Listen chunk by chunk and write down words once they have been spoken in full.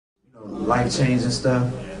life-changing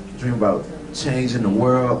stuff. Dream about changing the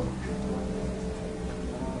world.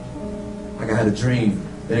 Like I had a dream,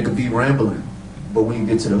 and it could be rambling, but when you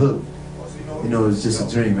get to the hook, you know, it's just a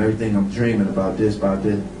dream. Everything I'm dreaming about this, about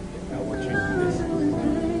this. I want you to do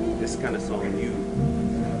this kind of song.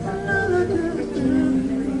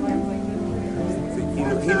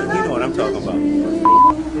 You know what I'm talking about.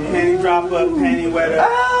 Panty dropper, panty wetter,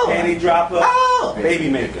 oh, panty dropper, oh, baby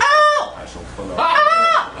maker. Oh, oh,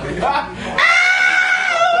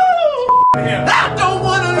 I don't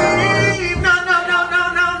wanna leave. No, no, no,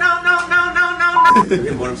 no, no, no, no, no, no, no, no.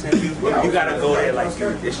 You know what I'm saying? You gotta go there like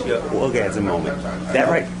it's your orgasm moment. That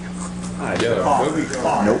right? Nope. I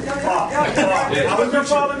was your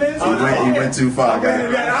father, man. He went too far,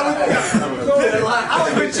 guys. I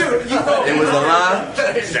was with you. It was a line. I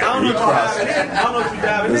don't know what you're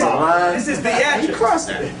diving It's a line. This is theatrics. He crossed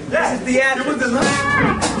it. This is theatrics. It was the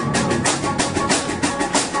line.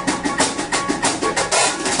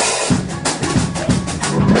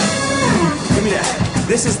 Give me that.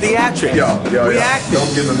 This is theatrics. Yo. Reacting.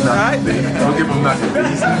 Don't give him nothing, baby. Don't give him nothing, baby.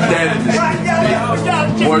 He's dead in the streets,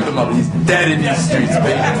 baby. Word him up. He's dead in these streets,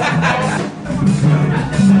 baby.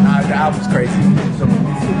 Nah, the album's crazy.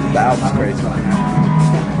 The album's crazy.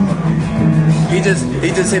 He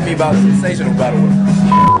just hit me about sensational battle with.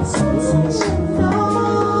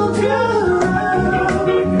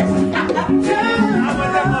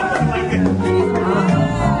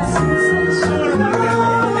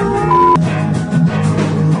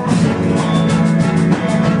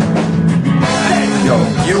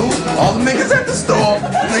 All the niggas at the store,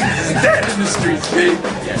 niggas is dead in the streets, B.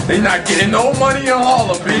 They not getting no money in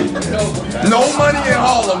Harlem, B. No money in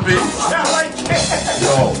Harlem, B.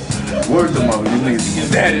 Yo, word them up, these niggas is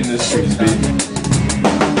dead in the streets, B.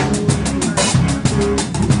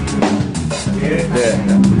 Yeah.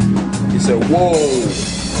 He said, whoa.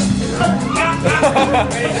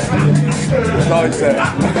 That's all he said.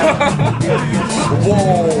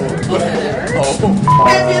 Whoa. Oh.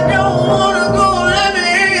 If you don't wanna go, let me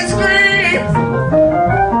hear you scream.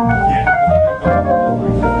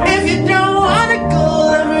 If you don't wanna go,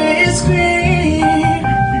 let me hear you scream.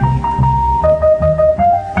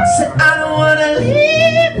 Say I don't wanna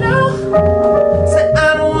leave, no. Say I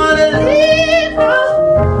don't wanna leave, no.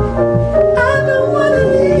 I don't wanna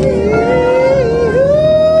leave.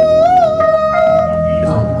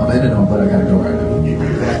 I'm ending on, but I gotta go right now.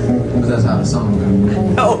 Because that's how the song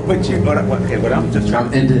goes. No, but you. Okay, but I'm just trying.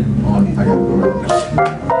 I'm ending on. I gotta go right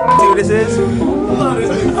now. See what this is?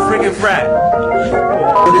 Freaking frat.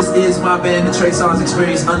 Well, this is my band, the Trey Songz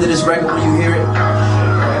Experience. Under this record, when you hear it.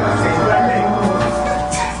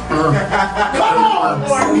 Come on, boy,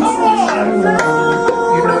 come on!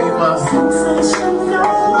 You know you must.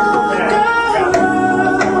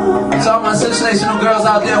 It's all my sensational girls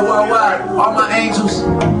out there worldwide. All my angels.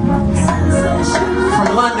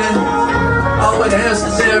 From London, all the way to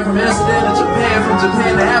Amsterdam. From Amsterdam to Japan. From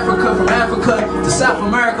Japan to Africa. From Africa to South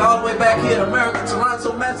America. All the way back here to America,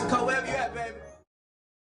 Toronto, Mexico, wherever you at, baby.